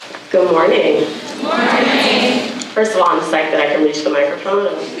Good morning. Good morning. First of all, I'm psyched that I can reach the microphone.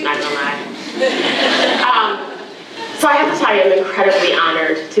 I'm not gonna lie. So I have to tell you, I'm incredibly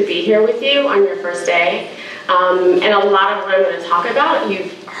honored to be here with you on your first day. And a lot of what I'm going to talk about,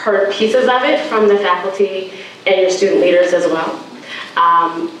 you've heard pieces of it from the faculty and your student leaders as well.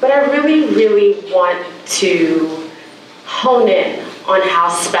 But I really want to hone in on how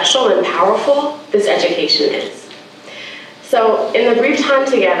special and powerful this education is. So in the brief time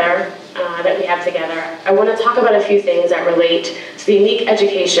together that we have together, I want to talk about a few things that relate to the unique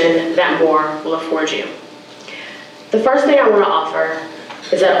education that Moore will afford you. The first thing I want to offer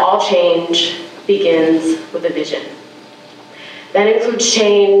is that all change begins with a vision. That includes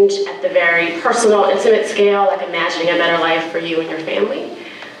change at the very personal, intimate scale, like imagining a better life for you and your family.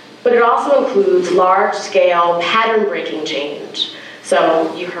 But it also includes large-scale, pattern-breaking change.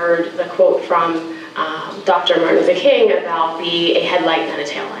 So you heard the quote from Dr. Martin Luther King about be a headlight, not a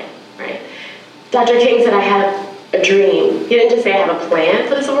taillight, right? Dr. King said, I have a dream. He didn't just say I have a plan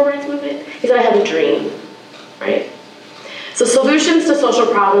for the civil rights movement. He said, I have a dream, right? So solutions to social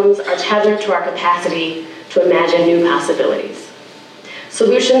problems are tethered to our capacity to imagine new possibilities.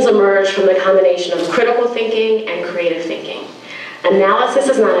 Solutions emerge from the combination of critical thinking and creative thinking. Analysis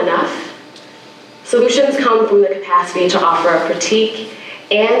is not enough. Solutions come from the capacity to offer a critique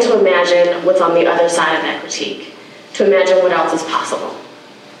and to imagine what's on the other side of that critique, to imagine what else is possible.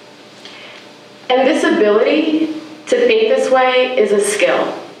 And this ability to think this way is a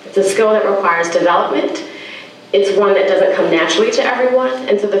skill. It's a skill that requires development. It's one that doesn't come naturally to everyone,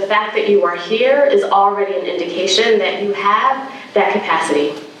 and so the fact that you are here is already an indication that you have that capacity.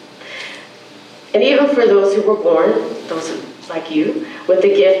 And even for those who were born, those like you, with the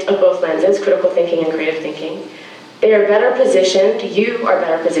gift of both lenses, critical thinking and creative thinking, they are better positioned, you are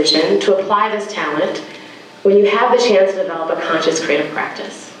better positioned to apply this talent when you have the chance to develop a conscious creative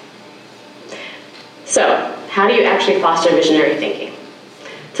practice. So, how do you actually foster visionary thinking?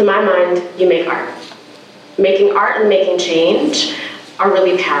 To my mind, you make art. Making art and making change are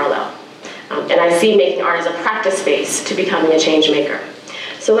really parallel. And I see making art as a practice space to becoming a change maker.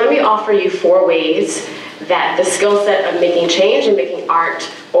 So let me offer you 4 ways that the skill set of making change and making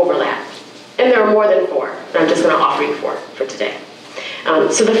art overlap. And there are more than 4, but I'm just going to offer you 4 for today.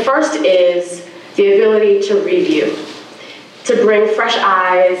 So the first is the ability to review, to bring fresh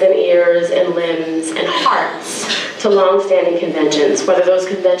eyes and ears and limbs and hearts to long-standing conventions, whether those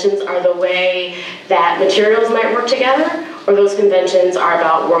conventions are the way that materials might work together, or those conventions are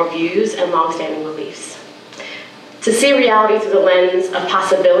about worldviews and long-standing beliefs. To see reality through the lens of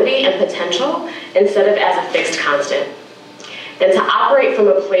possibility and potential instead of as a fixed constant. And to operate from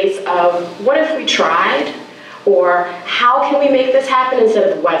a place of, what if we tried? Or how can we make this happen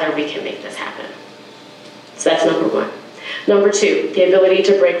instead of whether we can make this happen? So that's number 1. Number 2, the ability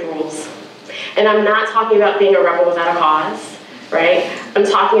to break rules. And I'm not talking about being a rebel without a cause, right? I'm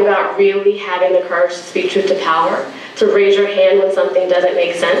talking about really having the courage to speak truth to power, to raise your hand when something doesn't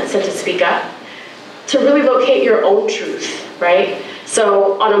make sense and to speak up, to really locate your own truth, right?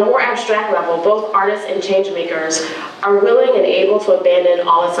 So on a more abstract level, both artists and change makers are willing and able to abandon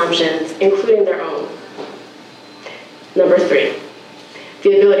all assumptions, including their own. Number 3,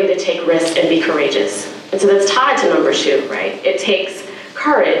 the ability to take risks and be courageous. And so that's tied to number 2, right? It takes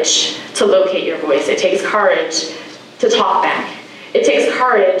courage to locate your voice. It takes courage to talk back. It takes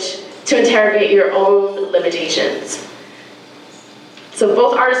courage to interrogate your own limitations. So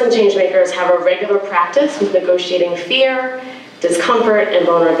both artists and change makers have a regular practice with negotiating fear, discomfort, and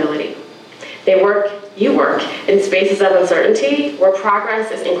vulnerability. You work in spaces of uncertainty where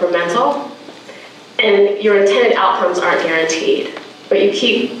progress is incremental and your intended outcomes aren't guaranteed, but you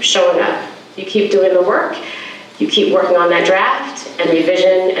keep showing up. You keep doing the work, you keep working on that draft, and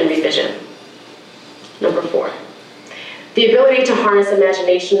revision and revision. Number 4, the ability to harness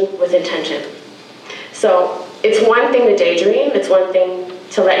imagination with intention. So it's one thing to daydream, it's one thing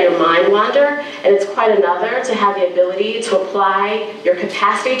to let your mind wander, and it's quite another to have the ability to apply your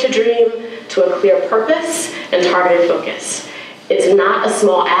capacity to dream to a clear purpose and targeted focus. It's not a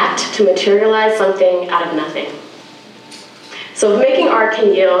small act to materialize something out of nothing. So if making art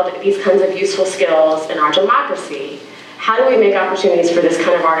can yield these kinds of useful skills in our democracy, how do we make opportunities for this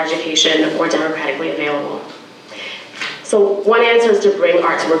kind of art education more democratically available? So one answer is to bring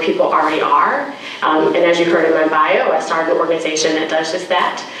art to where people already are. And as you heard in my bio, I started an organization that does just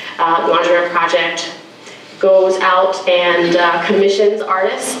that. Laundromat Project goes out and commissions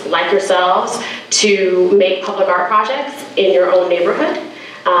artists like yourselves to make public art projects in your own neighborhood.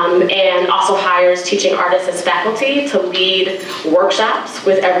 And also hires teaching artists as faculty to lead workshops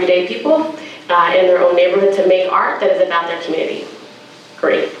with everyday people in their own neighborhood to make art that is about their community.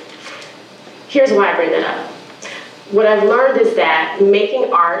 Great. Here's why I bring that up. What I've learned is that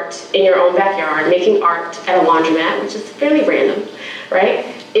making art in your own backyard, making art at a laundromat, which is fairly random, right,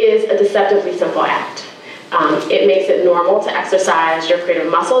 is a deceptively simple act. It makes it normal to exercise your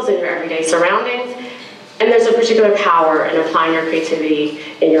creative muscles in your everyday surroundings, and there's a particular power in applying your creativity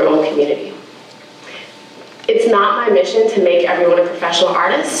in your own community. It's not my mission to make everyone a professional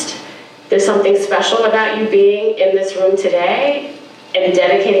artist. There's something special about you being in this room today and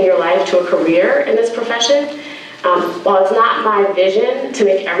dedicating your life to a career in this profession. While it's not my vision to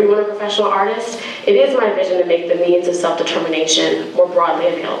make everyone a professional artist, it is my vision to make the means of self-determination more broadly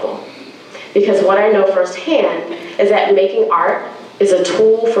available. Because what I know firsthand is that making art is a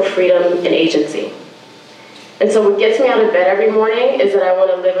tool for freedom and agency. And so what gets me out of bed every morning is that I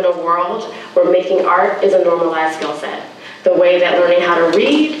want to live in a world where making art is a normalized skill set. The way that learning how to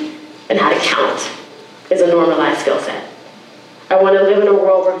read and how to count is a normalized skill set. I want to live in a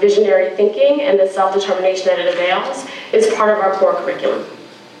world where visionary thinking and the self-determination that it avails is part of our core curriculum.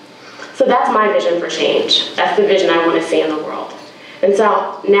 So that's my vision for change. That's the vision I want to see in the world. And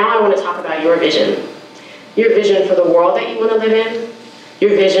so now I want to talk about your vision. Your vision for the world that you want to live in,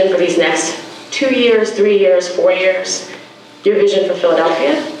 your vision for these next 2 years, 3 years, 4 years, your vision for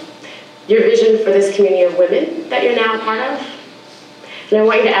Philadelphia, your vision for this community of women that you're now a part of. And I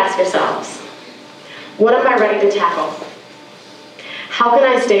want you to ask yourselves, what am I ready to tackle? How can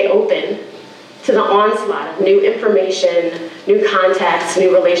I stay open to the onslaught of new information, new contexts,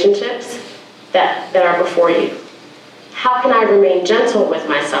 new relationships that are before you? How can I remain gentle with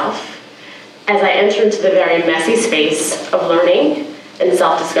myself as I enter into the very messy space of learning and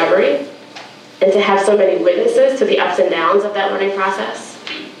self-discovery, and to have so many witnesses to the ups and downs of that learning process?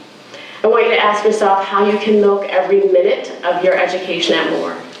 I want you to ask yourself how you can milk every minute of your education at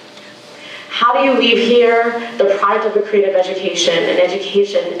more. How do you leave here the product of a creative education, an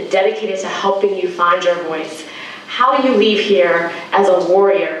education dedicated to helping you find your voice? How do you leave here as a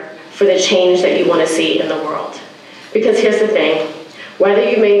warrior for the change that you want to see in the world? Because here's the thing, whether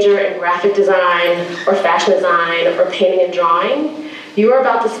you major in graphic design or fashion design or painting and drawing, you are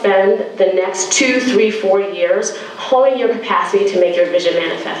about to spend the next 2, 3, 4 years honing your capacity to make your vision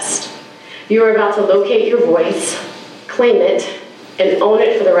manifest. You are about to locate your voice, claim it, and own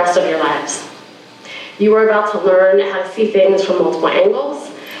it for the rest of your lives. You are about to learn how to see things from multiple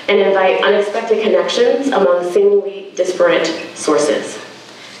angles and invite unexpected connections among seemingly disparate sources.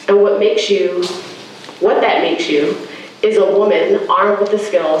 And what that makes you is a woman armed with the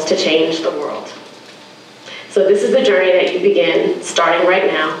skills to change the world. So this is the journey that you begin starting right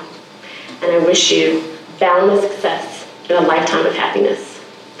now, and I wish you boundless success and a lifetime of happiness.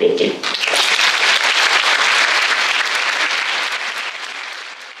 Thank you.